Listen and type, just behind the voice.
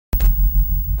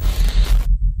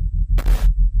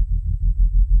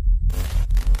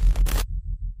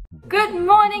Good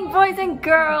morning, boys and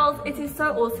girls. It is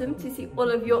so awesome to see all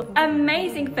of your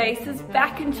amazing faces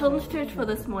back in Children's Church for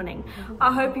this morning.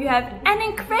 I hope you have an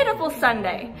incredible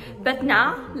Sunday. But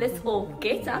now, let's all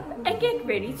get up and get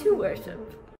ready to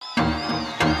worship.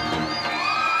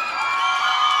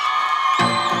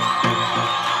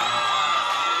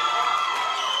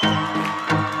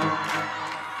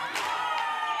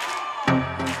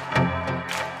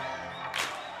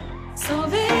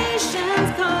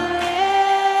 Salvation's calling,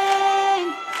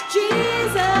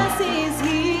 Jesus is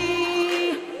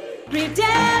here,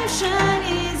 redemption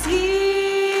is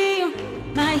here,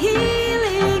 my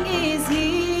healing is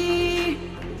here,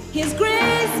 His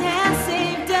grace has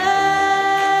saved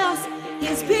us.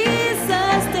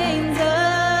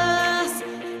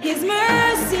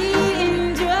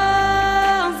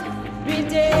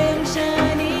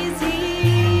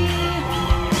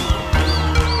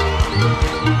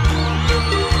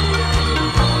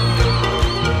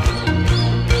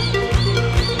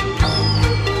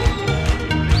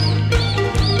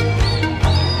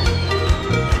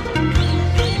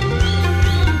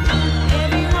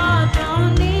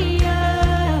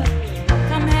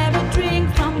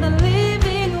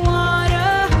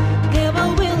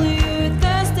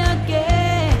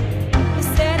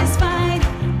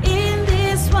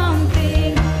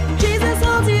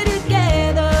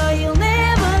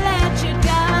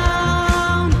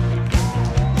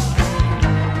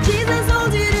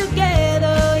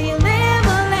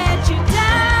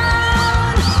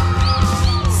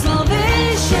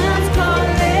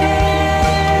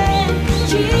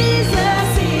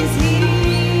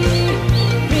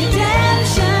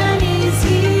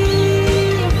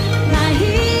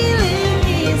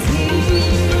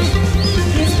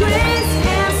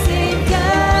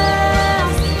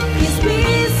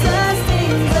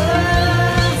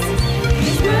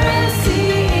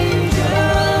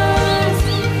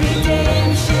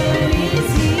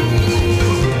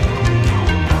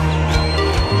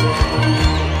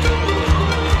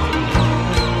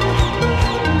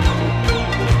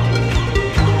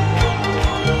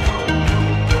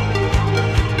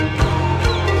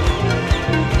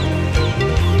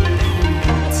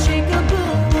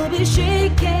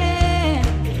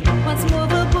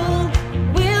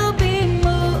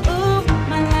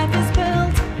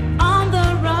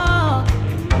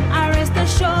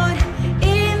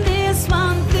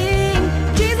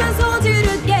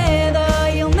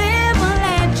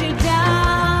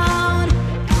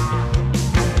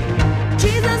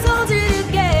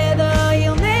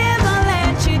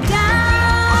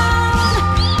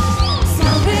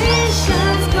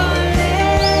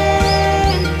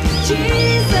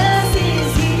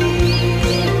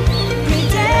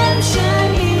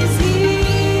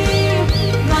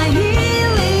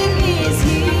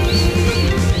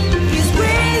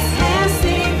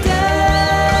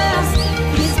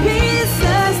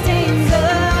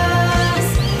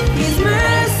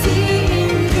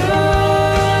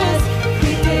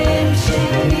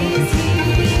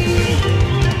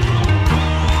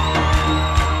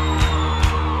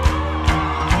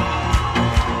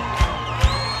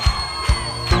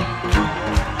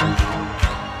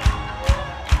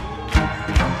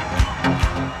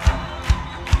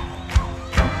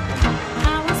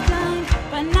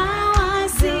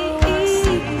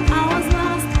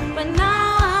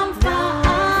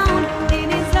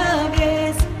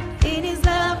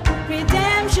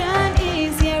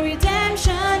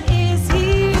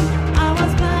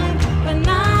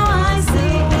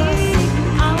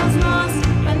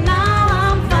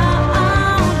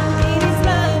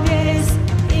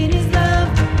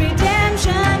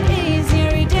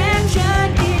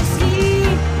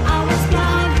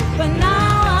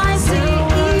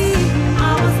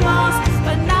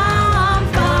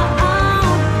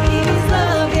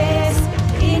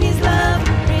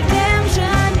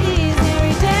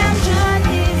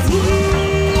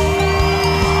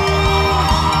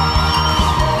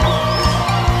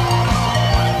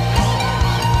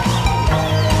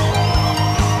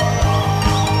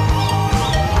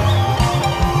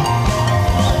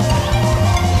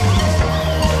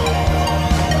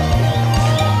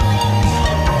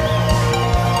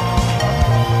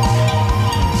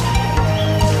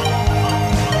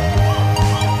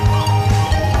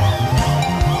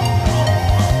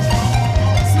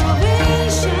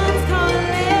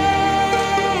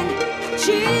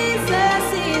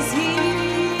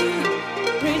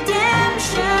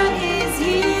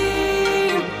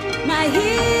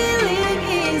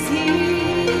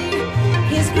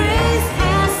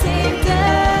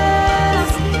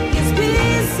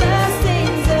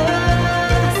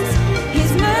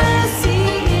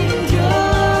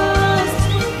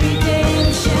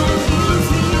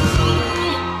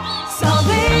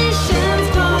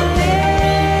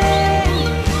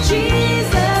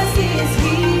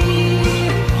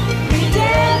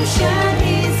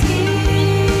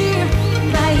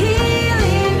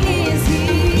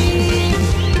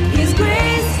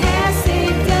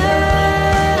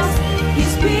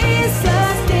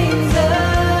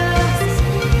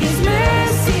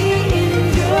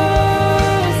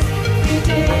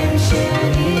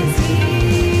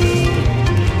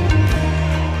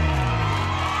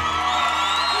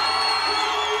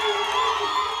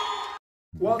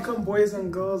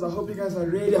 and girls, I hope you guys are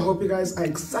ready. I hope you guys are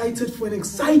excited for an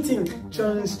exciting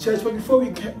Children's Church. But before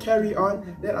we carry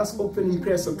on, let us open in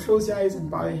prayer. So close your eyes and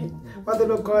bow your head. Father,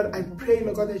 Lord God, I pray,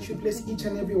 Lord God, that you bless each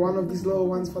and every one of these little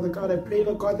ones, Father God. I pray,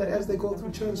 Lord God, that as they go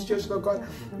through Children's Church, Lord God,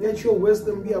 let your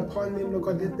wisdom be upon them, Lord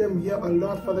God. Let them hear a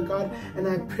lot, Father God. And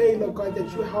I pray, Lord God,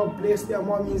 that you help bless their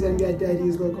mommies and their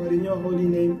daddies, Lord God, in your holy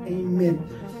name.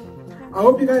 Amen. I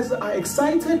hope you guys are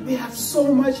excited. We have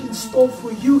so much in store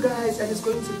for you guys, and it's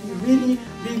going to be really,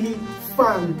 really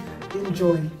fun.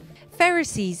 Enjoy.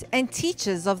 Pharisees and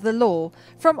teachers of the law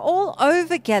from all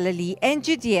over Galilee and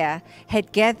Judea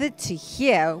had gathered to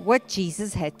hear what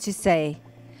Jesus had to say.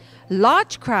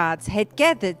 Large crowds had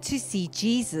gathered to see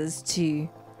Jesus too.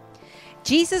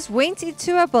 Jesus went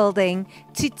into a building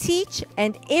to teach,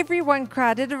 and everyone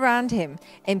crowded around him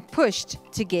and pushed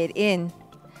to get in.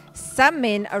 Some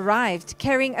men arrived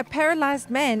carrying a paralyzed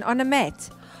man on a mat,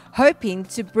 hoping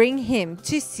to bring him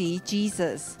to see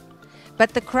Jesus.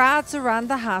 But the crowds around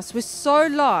the house were so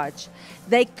large,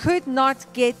 they could not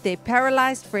get their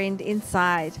paralyzed friend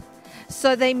inside.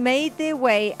 So they made their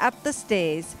way up the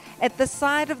stairs at the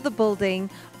side of the building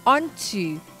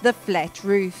onto the flat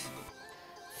roof.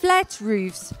 Flat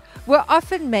roofs were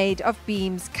often made of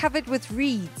beams covered with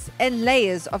reeds and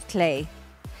layers of clay.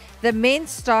 The men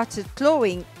started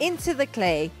clawing into the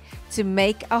clay to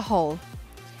make a hole.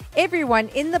 Everyone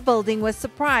in the building was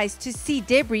surprised to see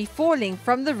debris falling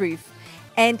from the roof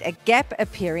and a gap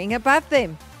appearing above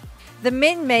them. The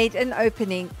men made an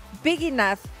opening big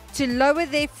enough to lower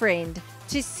their friend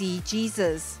to see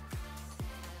Jesus.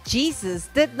 Jesus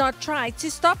did not try to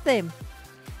stop them.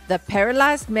 The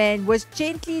paralyzed man was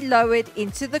gently lowered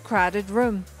into the crowded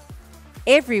room.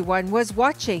 Everyone was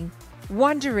watching,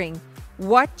 wondering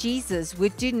what Jesus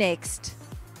would do next.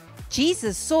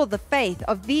 Jesus saw the faith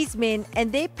of these men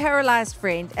and their paralyzed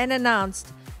friend and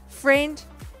announced, "Friend,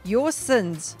 your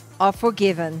sins are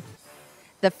forgiven."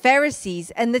 The Pharisees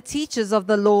and the teachers of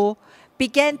the law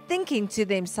began thinking to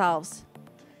themselves,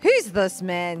 "Who's this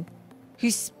man who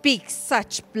speaks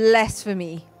such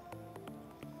blasphemy?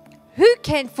 Who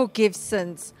can forgive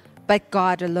sins but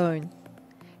God alone?"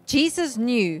 Jesus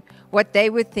knew what they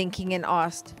were thinking and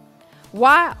asked,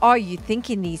 "Why are you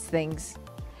thinking these things?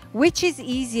 Which is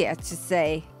easier to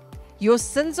say, 'Your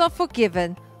sins are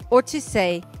forgiven,' or to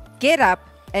say, 'Get up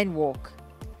and walk'?"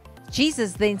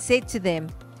 Jesus then said to them,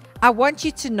 "I want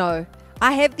you to know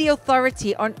I have the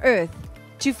authority on earth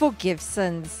to forgive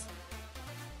sins."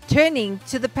 Turning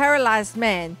to the paralyzed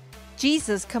man,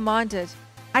 Jesus commanded,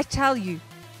 "I tell you,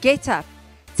 get up,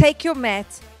 take your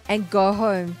mat, and go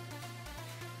home."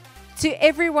 To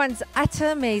everyone's utter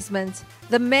amazement,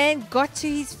 the man got to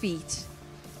his feet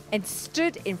and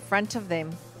stood in front of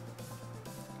them.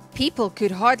 People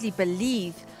could hardly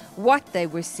believe what they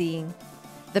were seeing.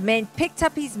 The man picked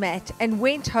up his mat and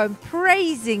went home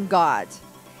praising God.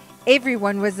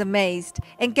 Everyone was amazed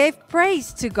and gave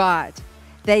praise to God.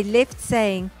 They left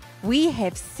saying, "We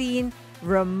have seen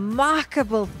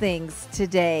remarkable things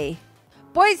today."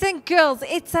 Boys and girls,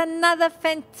 it's another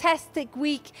fantastic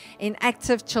week in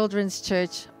Active Children's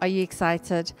Church. Are you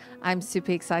excited? I'm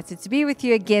super excited to be with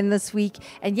you again this week.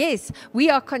 And yes, we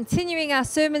are continuing our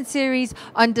sermon series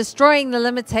on destroying the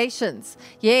limitations.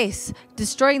 Yes,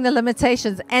 destroying the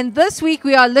limitations. And this week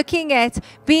we are looking at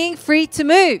being free to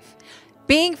move.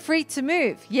 Being free to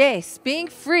move. Yes, being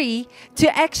free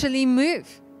to actually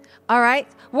move. All right.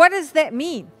 What does that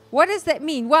mean? What does that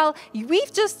mean? Well,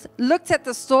 we've just looked at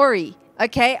the story,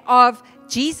 okay, of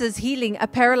Jesus healing a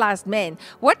paralyzed man.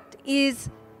 What is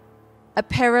a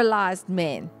paralyzed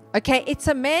man? Okay, it's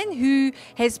a man who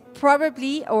has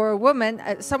probably, or a woman,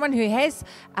 someone who has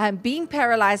been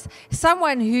paralyzed,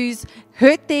 someone who's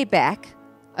hurt their back,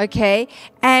 okay,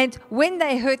 and when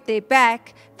they hurt their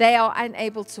back, they are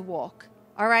unable to walk.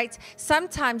 All right.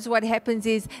 Sometimes what happens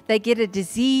is they get a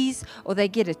disease or they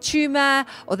get a tumor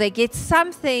or they get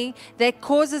something that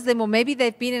causes them, or maybe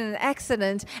they've been in an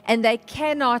accident and they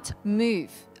cannot move.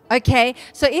 Okay.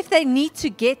 So if they need to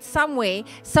get somewhere,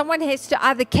 someone has to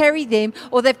either carry them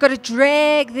or they've got to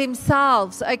drag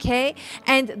themselves. Okay.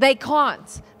 And they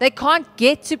can't. They can't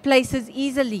get to places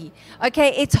easily. Okay.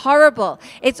 It's horrible.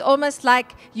 It's almost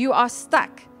like you are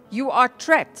stuck. You are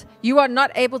trapped. You are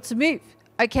not able to move.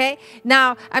 Okay,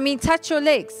 now, touch your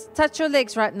legs. Touch your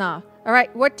legs right now. All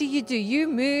right, what do? You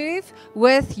move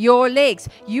with your legs.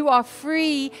 You are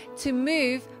free to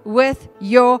move with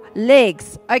your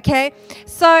legs. Okay,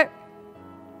 so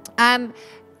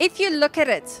if you look at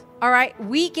it, all right,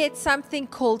 we get something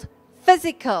called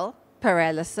physical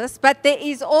paralysis, but there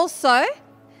is also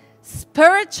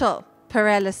spiritual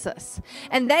paralysis.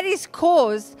 And that is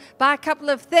caused by a couple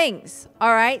of things,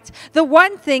 all right? The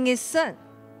one thing is sin.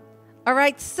 All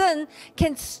right, sin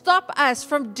can stop us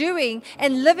from doing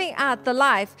and living out the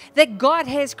life that God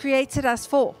has created us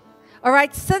for. All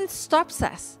right, sin stops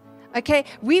us. Okay,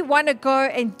 we want to go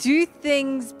and do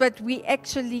things, but we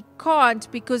actually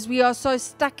can't because we are so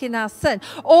stuck in our sin.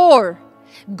 Or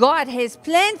God has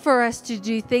planned for us to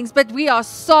do things, but we are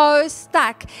so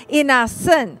stuck in our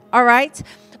sin. All right,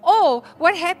 or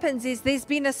what happens is there's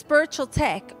been a spiritual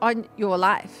attack on your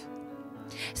life.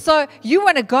 So you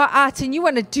want to go out and you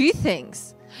want to do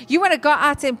things. You want to go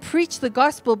out and preach the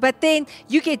gospel, but then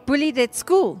you get bullied at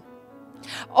school.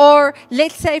 Or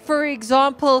let's say, for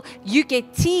example, you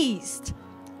get teased.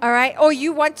 All right. Or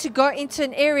you want to go into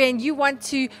an area and you want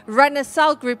to run a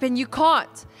cell group and you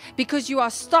can't because you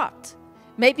are stopped.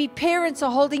 Maybe parents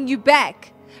are holding you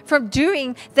back from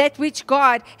doing that which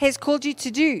God has called you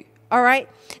to do. All right.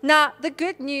 Now, the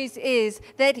good news is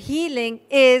that healing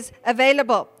is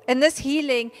available. And this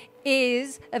healing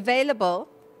is available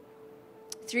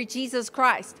through Jesus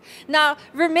Christ. Now,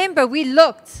 remember, we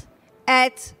looked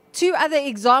at 2 other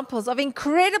examples of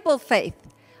incredible faith.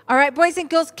 All right, boys and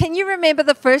girls, can you remember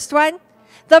the first one?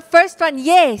 The first one,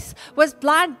 yes, was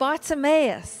blind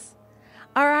Bartimaeus.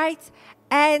 All right.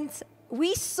 And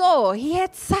we saw he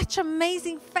had such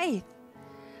amazing faith.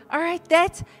 All right,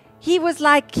 that he was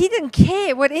like, he didn't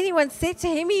care what anyone said to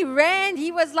him. He ran.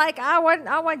 He was like, I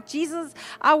want Jesus.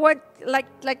 I want,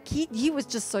 he was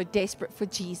just so desperate for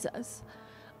Jesus.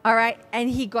 All right. And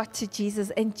he got to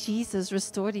Jesus and Jesus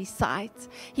restored his sight.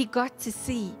 He got to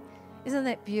see. Isn't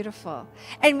that beautiful?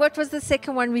 And what was the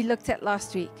second one we looked at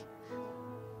last week?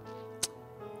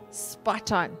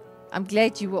 Spot on. I'm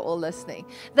glad you were all listening.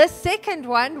 The second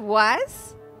one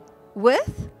was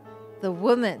with the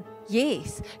woman.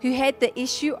 Yes, who had the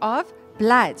issue of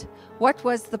blood. What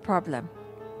was the problem?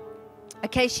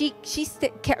 Okay, she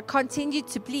continued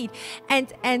to bleed.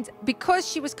 And because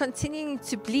she was continuing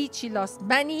to bleed, she lost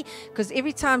money because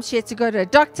every time she had to go to a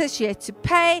doctor, she had to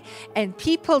pay. And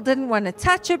people didn't want to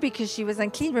touch her because she was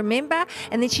unclean, remember?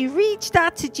 And then she reached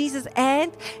out to Jesus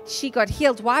and she got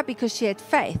healed. Why? Because she had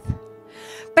faith.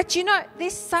 But you know,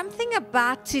 there's something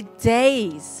about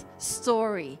today's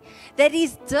story that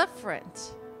is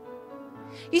different.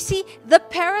 You see, the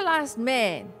paralyzed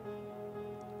man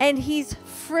and his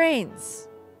friends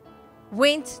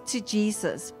went to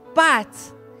Jesus,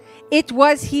 but it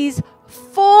was his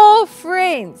 4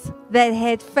 friends that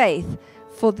had faith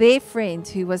for their friend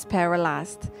who was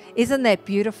paralyzed. Isn't that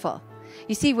beautiful?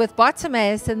 You see, with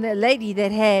Bartimaeus and the lady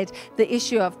that had the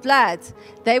issue of blood,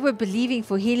 they were believing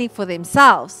for healing for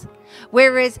themselves.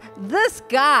 Whereas this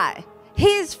guy,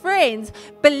 his friends,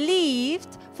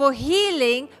 believed for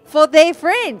healing for their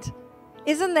friend.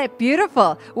 Isn't that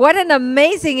beautiful? What an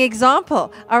amazing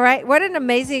example. All right. What an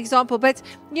amazing example. But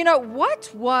you know,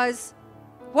 what was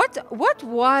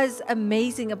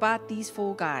amazing about these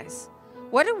 4 guys?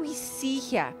 What do we see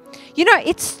here? You know,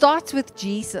 it starts with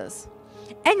Jesus.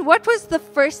 And what was the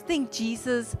first thing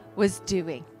Jesus was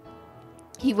doing?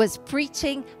 He was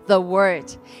preaching the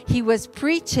word. He was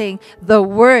preaching the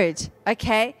word,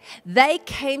 okay? They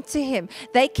came to him.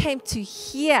 They came to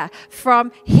hear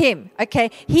from him,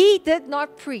 okay? He did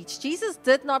not preach. Jesus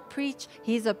did not preach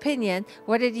his opinion.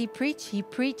 What did he preach? He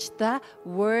preached the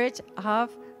word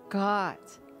of God.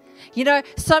 You know,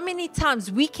 so many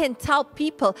times we can tell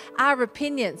people our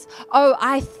opinions. Oh,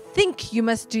 I think you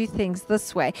must do things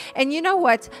this way. And you know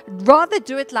what? Rather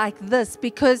do it like this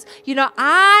because, you know,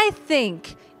 I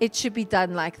think it should be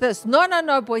done like this.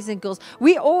 No, boys and girls.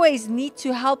 We always need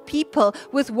to help people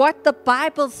with what the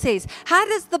Bible says. How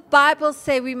does the Bible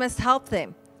say we must help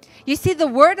them? You see, the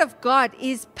word of God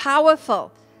is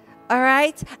powerful. All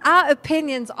right? Our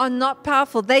opinions are not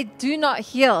powerful. They do not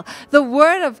heal. The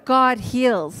word of God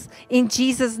heals in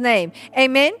Jesus' name.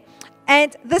 Amen?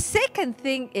 And the second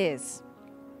thing is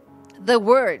the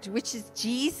word, which is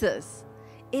Jesus.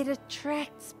 It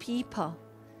attracts people.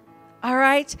 All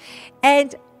right?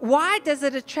 And why does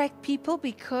it attract people?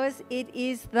 Because it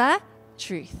is the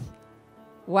truth.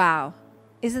 Wow.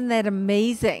 Isn't that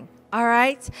amazing? All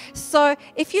right. So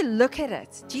if you look at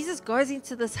it, Jesus goes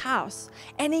into this house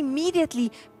and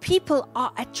immediately people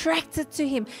are attracted to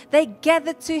him. They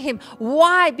gather to him.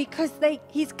 Why? Because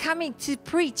he's coming to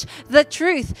preach the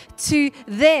truth to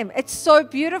them. It's so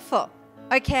beautiful.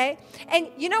 Okay. And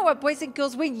you know what, boys and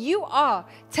girls, when you are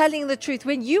telling the truth,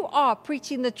 when you are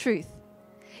preaching the truth,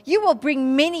 you will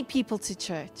bring many people to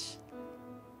church.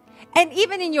 And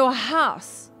even in your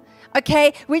house,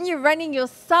 okay, when you're running your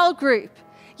cell group,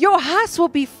 your house will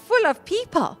be full of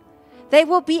people. They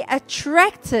will be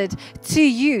attracted to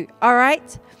you, all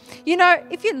right? you know,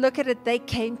 if you look at it, they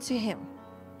came to him.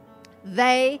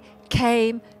 They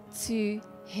came to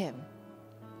him.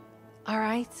 All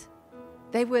right?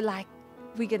 They were like,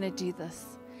 we're going to do this.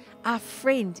 Our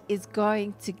friend is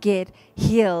going to get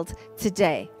healed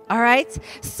today. All right?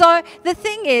 So the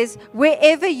thing is,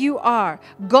 wherever you are,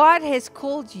 God has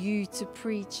called you to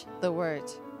preach the word.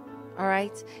 All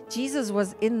right? Jesus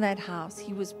was in that house.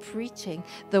 He was preaching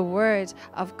the word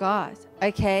of God.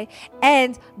 Okay?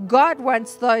 And God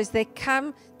wants those that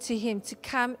come to him to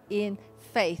come in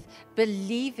faith,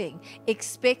 believing,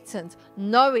 expectant,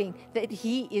 knowing that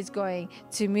he is going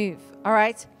to move. All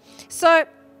right? So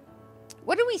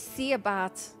what do we see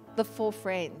about the 4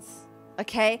 friends?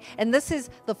 Okay? And this is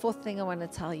the 4th thing I want to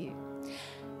tell you.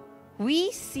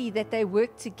 We see that they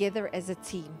worked together as a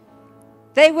team.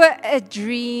 They were a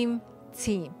dream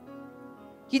team.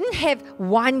 You didn't have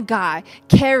one guy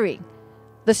carrying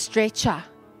the stretcher.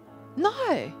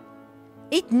 No.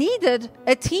 It needed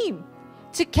a team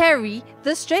to carry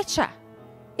the stretcher.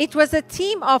 It was a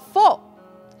team of 4.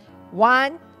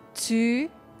 1, 2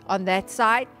 on that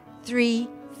side, 3,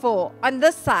 4 on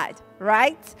this side,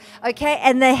 right? Okay,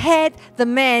 and they had the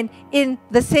man in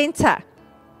the center.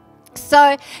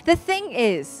 So the thing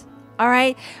is, all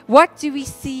right, what do we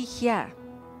see here?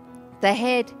 They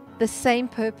had the same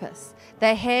purpose.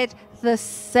 They had the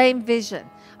same vision.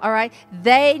 All right.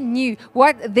 They knew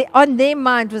what on their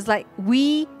mind was like,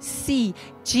 we see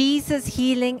Jesus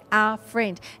healing our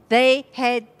friend. They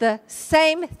had the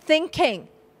same thinking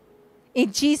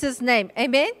in Jesus' name.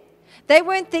 Amen. They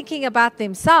weren't thinking about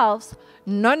themselves.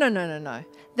 No.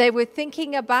 They were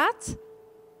thinking about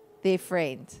their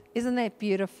friend. Isn't that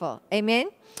beautiful? Amen.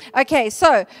 Okay.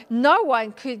 So no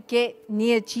one could get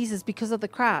near Jesus because of the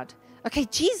crowd. Okay.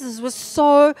 Jesus was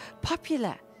so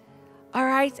popular. All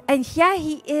right. And here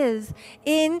he is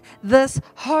in this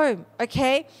home.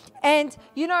 Okay. And,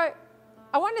 you know,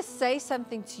 I want to say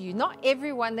something to you. Not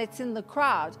everyone that's in the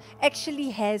crowd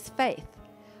actually has faith.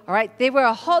 All right. There were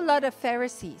a whole lot of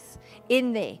Pharisees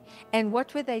in there. And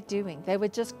what were they doing? They were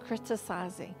just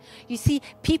criticizing. You see,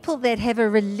 people that have a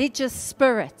religious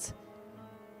spirit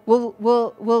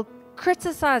will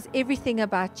criticize everything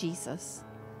about Jesus.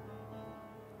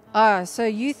 Oh, so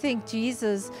you think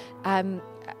Jesus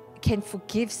can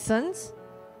forgive sins,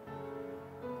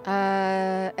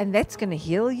 and that's going to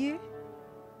heal you?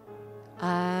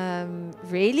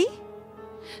 Really?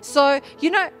 So,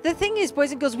 you know, the thing is,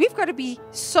 boys and girls, we've got to be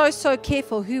so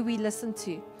careful who we listen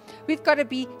to. We've got to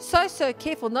be so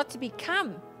careful not to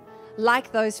become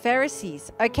like those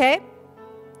Pharisees, okay?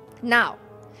 Now,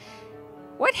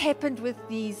 what happened with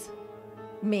these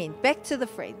men? Back to the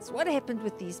friends. What happened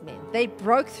with these men? They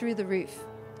broke through the roof.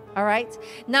 All right.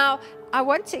 Now, I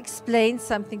want to explain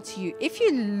something to you. If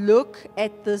you look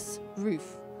at this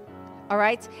roof, all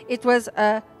right, it was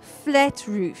a flat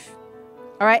roof.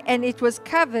 All right. And it was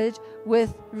covered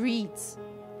with reeds.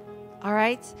 All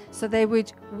right. So they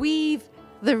would weave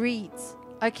the reeds.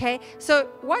 Okay. So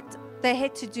what they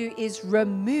had to do is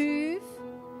remove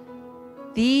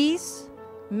these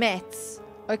mats,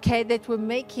 okay, that were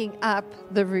making up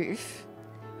the roof.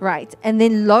 Right. And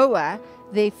then lower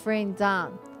their friend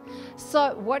down.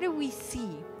 So what do we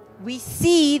see? We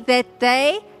see that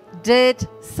they did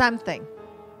something.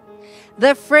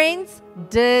 The friends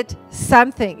did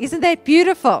something. Isn't that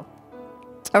beautiful?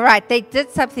 All right, they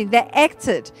did something. They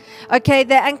acted. Okay,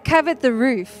 they uncovered the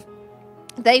roof.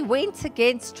 They went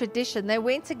against tradition. They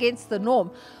went against the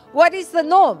norm. What is the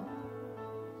norm?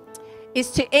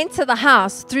 Is to enter the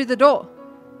house through the door.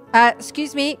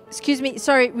 Excuse me,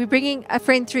 sorry, we're bringing a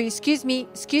friend through. Excuse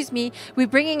me, we're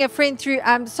bringing a friend through.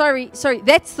 Sorry,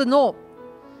 that's the norm.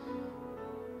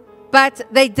 But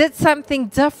they did something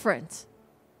different.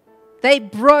 They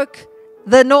broke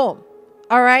the norm,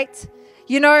 all right?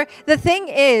 You know, the thing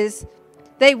is,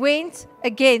 they went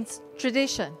against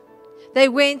tradition. They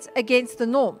went against the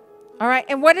norm, all right?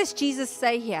 And what does Jesus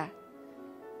say here?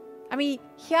 I mean,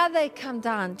 here they come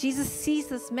down. Jesus sees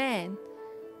this man.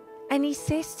 And he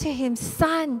says to him,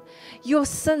 son, your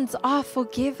sins are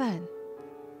forgiven.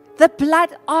 The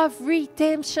blood of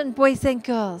redemption, boys and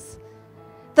girls.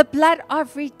 The blood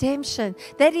of redemption.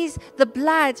 That is the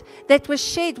blood that was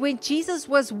shed when Jesus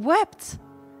was whipped.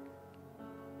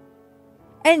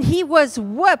 And he was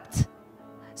whipped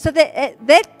so that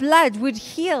that blood would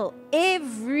heal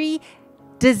every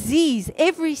disease,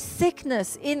 every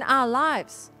sickness in our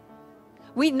lives.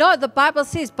 We know the Bible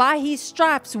says by his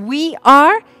stripes we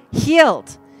are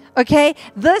healed. Okay,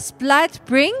 this blood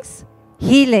brings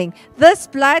healing. This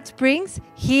blood brings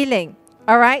healing.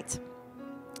 All right.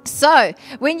 So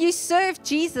when you serve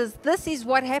Jesus, this is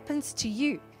what happens to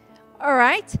you. All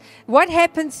right. What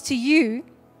happens to you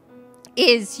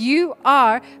is you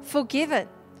are forgiven.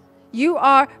 You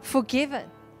are forgiven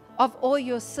of all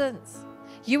your sins.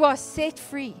 You are set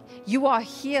free. You are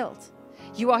healed.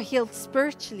 You are healed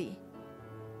spiritually.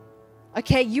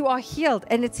 Okay, you are healed,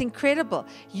 and it's incredible.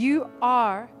 You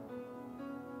are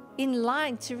in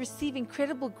line to receive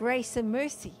incredible grace and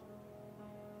mercy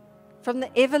from the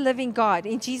ever-living God.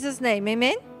 In Jesus' name,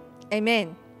 amen?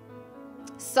 Amen.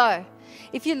 So,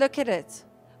 if you look at it,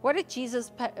 what did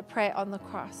Jesus pray on the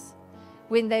cross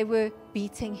when they were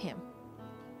beating him?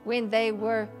 When they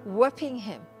were whipping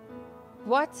him?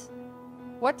 What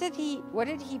did he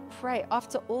pray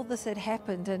after all this had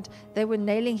happened and they were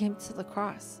nailing him to the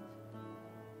cross?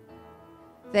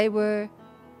 They were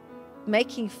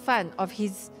making fun of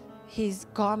his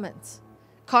garment,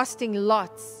 casting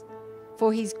lots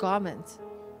for his garment.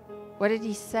 What did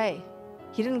he say?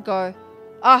 He didn't go,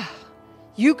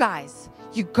 you guys,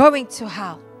 you're going to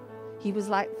hell. He was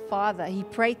like, Father. He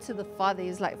prayed to the Father. He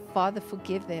was like, Father,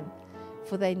 forgive them,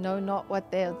 for they know not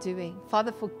what they are doing.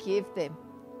 Father, forgive them.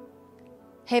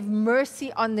 Have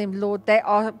mercy on them, Lord. They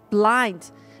are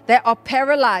blind. They are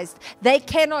paralyzed. They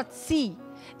cannot see.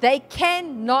 They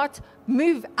cannot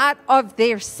move out of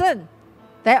their sin.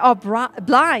 They are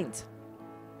blind.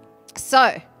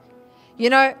 So,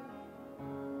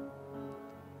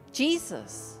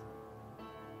 Jesus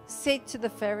said to the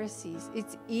Pharisees,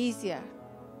 it's easier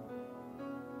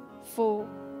for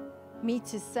me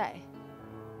to say,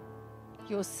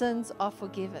 your sins are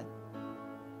forgiven.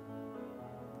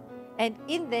 And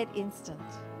in that instant,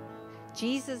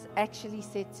 Jesus actually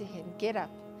said to him, get up,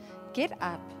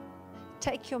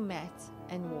 take your mat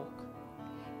and walk.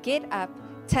 Get up,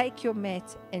 take your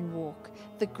mat and walk.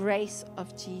 The grace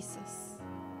of Jesus.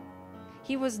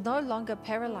 He was no longer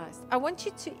paralyzed. I want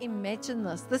you to imagine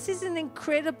this. This is an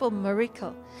incredible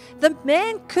miracle. The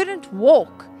man couldn't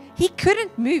walk. He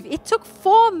couldn't move. It took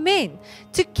 4 men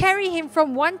to carry him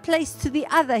from one place to the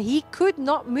other. He could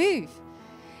not move.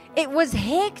 It was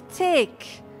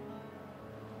hectic.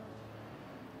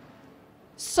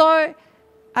 So,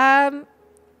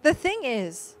 the thing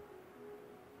is,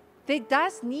 there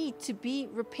does need to be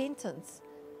repentance.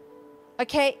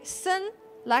 Okay, sin,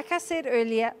 like I said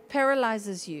earlier,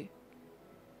 paralyzes you.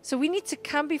 So we need to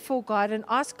come before God and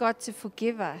ask God to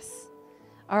forgive us.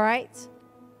 All right?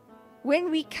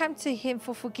 When we come to Him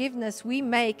for forgiveness, we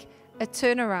make a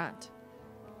turnaround,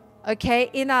 okay,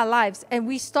 in our lives. And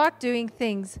we start doing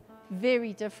things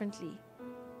very differently.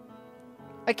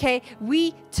 Okay?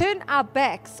 We turn our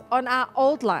backs on our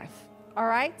old life. All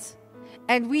right?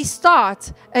 And we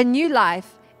start a new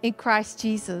life in Christ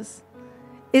Jesus.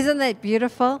 Isn't that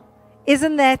beautiful?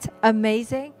 Isn't that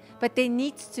amazing? But there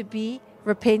needs to be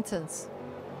repentance.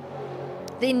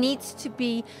 There needs to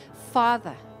be,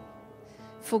 Father,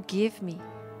 forgive me.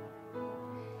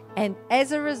 And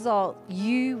as a result,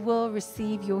 you will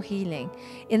receive your healing.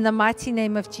 In the mighty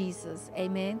name of Jesus.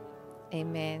 Amen.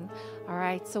 Amen. All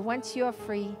right. So once you are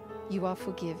free, you are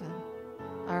forgiven.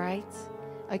 All right.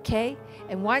 Okay?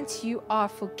 And once you are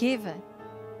forgiven,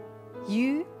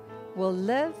 you will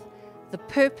live the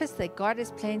purpose that God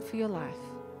has planned for your life.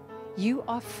 You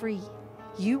are free.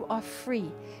 You are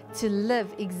free to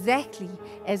live exactly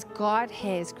as God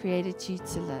has created you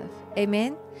to live.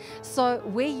 Amen? So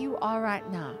where you are right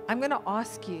now, I'm going to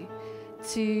ask you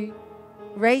to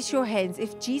raise your hands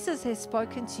if Jesus has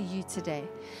spoken to you today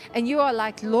and you are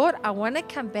like, Lord, I want to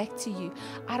come back to you.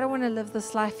 I don't want to live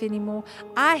this life anymore.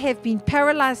 I have been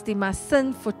paralyzed in my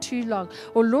sin for too long.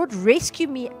 Or Lord, rescue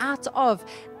me out of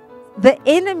the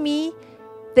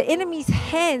enemy's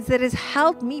hands that has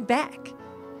held me back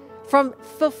from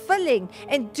fulfilling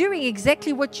and doing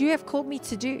exactly what you have called me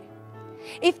to do.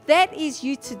 If that is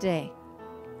you today,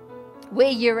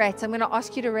 where you're at, I'm going to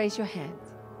ask you to raise your hand.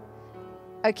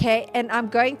 Okay, and I'm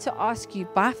going to ask you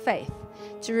by faith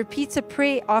to repeat a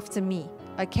prayer after me,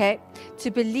 okay?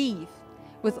 To believe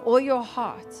with all your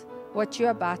heart what you're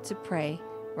about to pray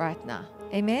right now.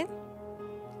 Amen?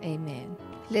 Amen.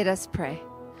 Let us pray.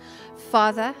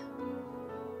 Father,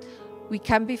 we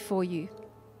come before you.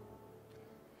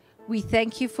 We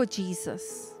thank you for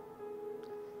Jesus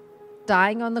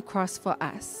dying on the cross for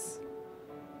us.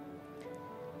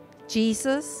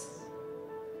 Jesus,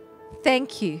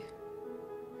 thank you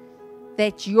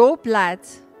that your blood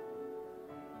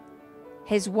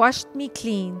has washed me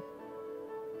clean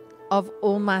of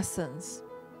all my sins.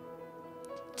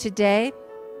 Today,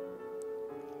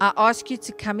 I ask you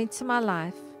to come into my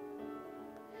life,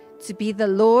 to be the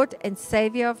Lord and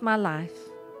Savior of my life,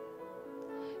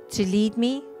 to lead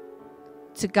me,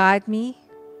 to guide me,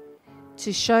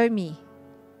 to show me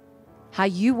how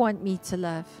you want me to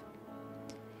live.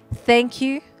 Thank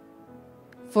you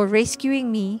for rescuing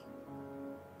me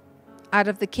out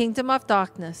of the kingdom of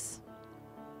darkness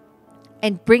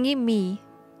and bringing me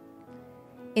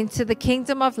into the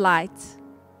kingdom of light,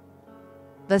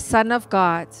 the Son of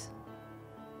God,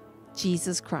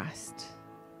 Jesus Christ.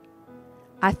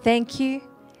 I thank you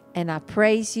and I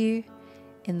praise you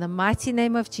in the mighty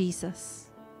name of Jesus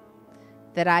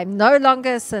that I'm no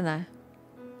longer a sinner,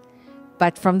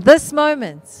 but from this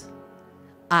moment,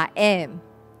 I am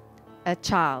a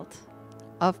child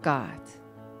of God.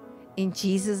 In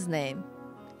Jesus' name,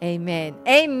 amen.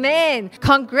 Amen.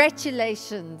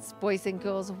 Congratulations, boys and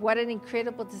girls. What an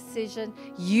incredible decision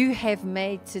you have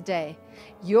made today.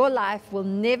 Your life will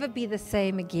never be the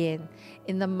same again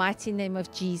in the mighty name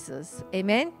of Jesus.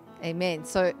 Amen. Amen.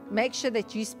 So make sure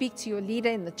that you speak to your leader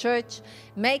in the church.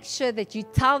 Make sure that you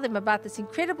tell them about this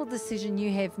incredible decision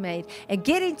you have made and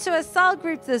get into a cell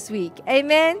group this week.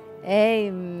 Amen.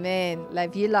 Amen.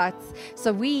 Love you lots.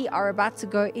 So we are about to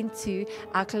go into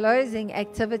our closing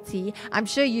activity. I'm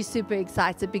sure you're super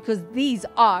excited because these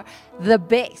are the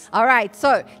best. All right.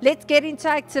 So let's get into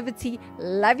activity.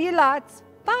 Love you lots.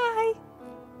 Bye.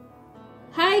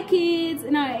 Hi kids,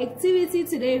 in our activity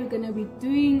today we're going to be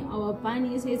doing our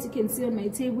bunnies. As you can see on my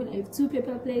table, I have 2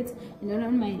 paper plates, and then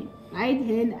on my right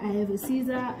hand I have a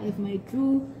scissor, I have my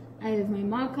glue, I have my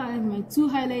marker, I have my 2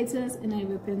 highlighters, and I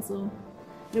have a pencil.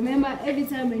 Remember, every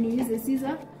time when you use a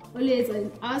scissor, always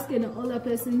ask an older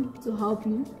person to help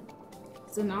you.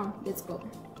 So now let's go.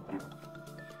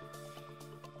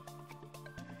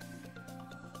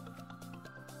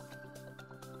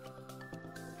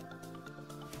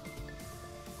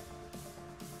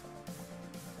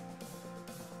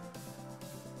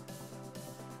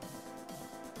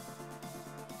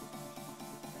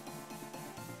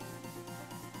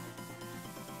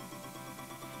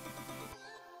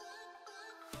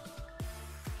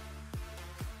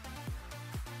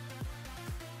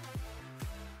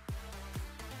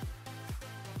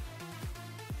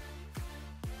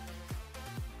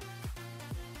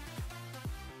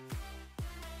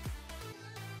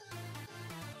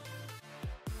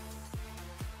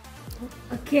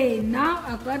 Okay, now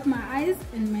I've got my eyes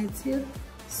and my teeth.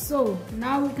 So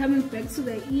now we're coming back to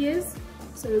the ears.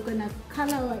 So we're gonna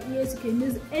color our ears. You can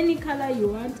use any color you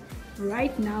want.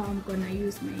 Right now I'm gonna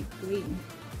use my green.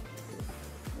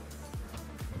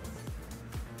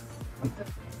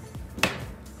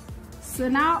 So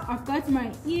now I've got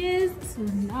my ears. So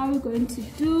now we're going to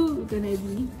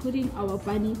be putting our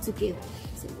bunny together.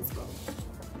 So let's go.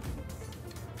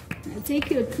 Now take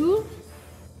your glue.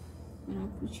 Now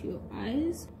put your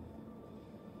eyes.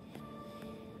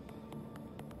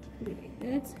 Put it like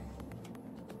that.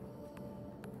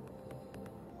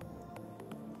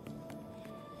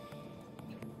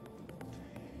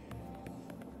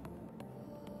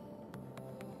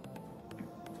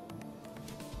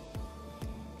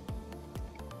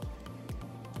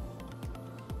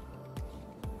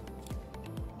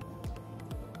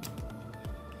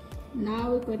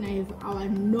 Now we're gonna have our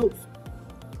nose.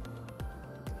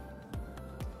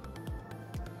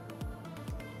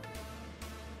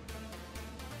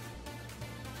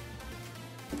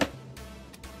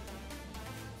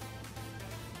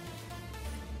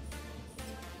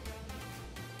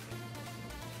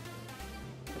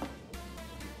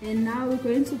 And now we're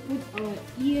going to put our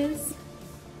ears.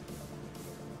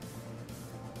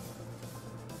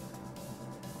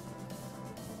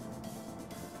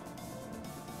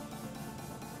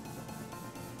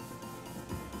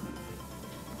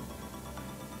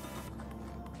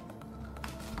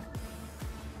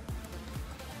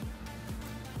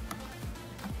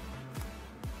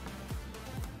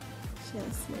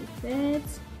 Just like that.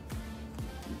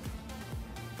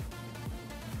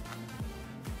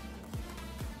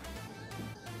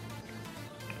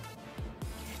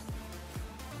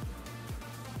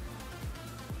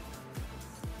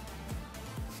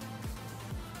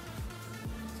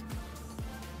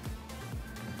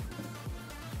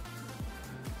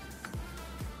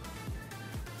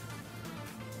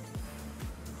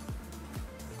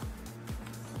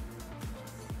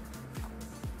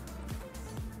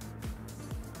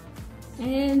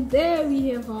 And there we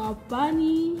have our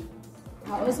bunny.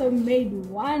 I also made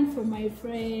one for my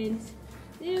friends.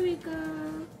 There we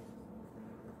go.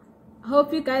 I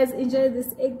hope you guys enjoyed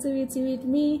this activity with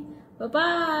me. Bye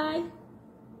bye.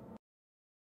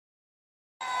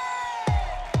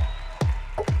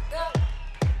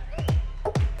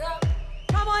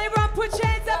 Come on, everyone, put your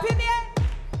hands up in the air.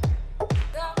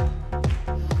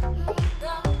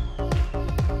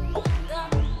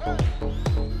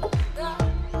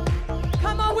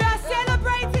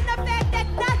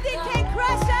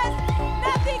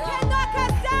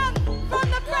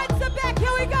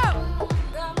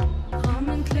 Come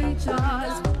and claim joy.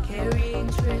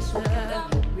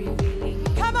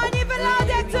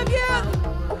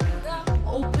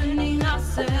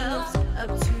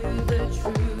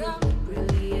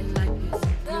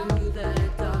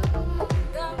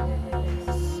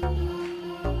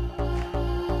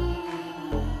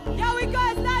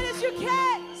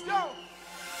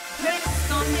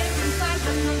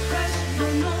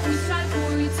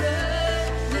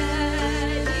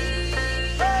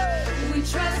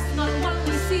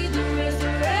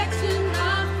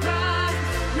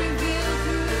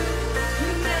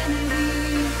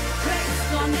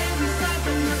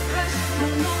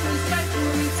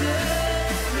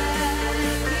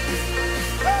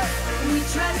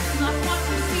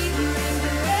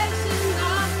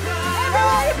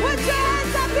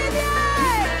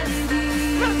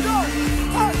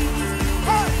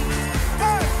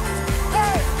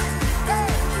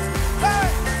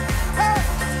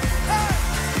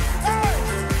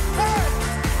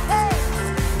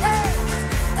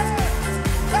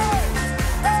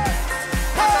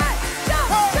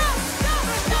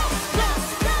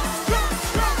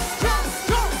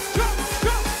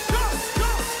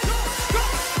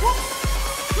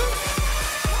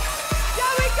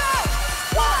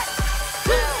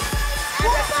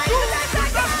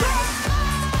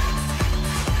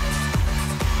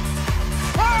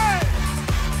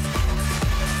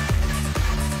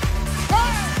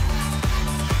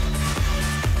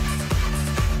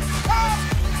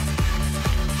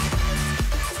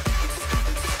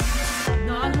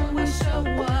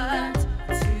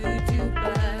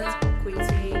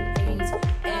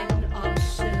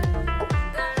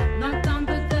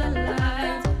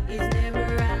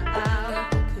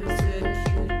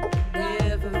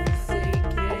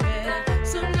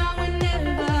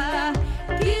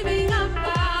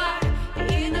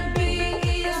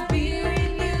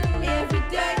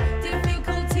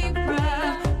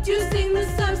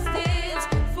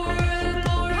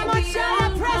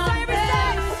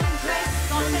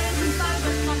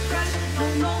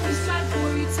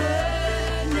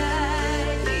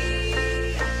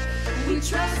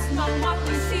 on what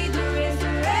we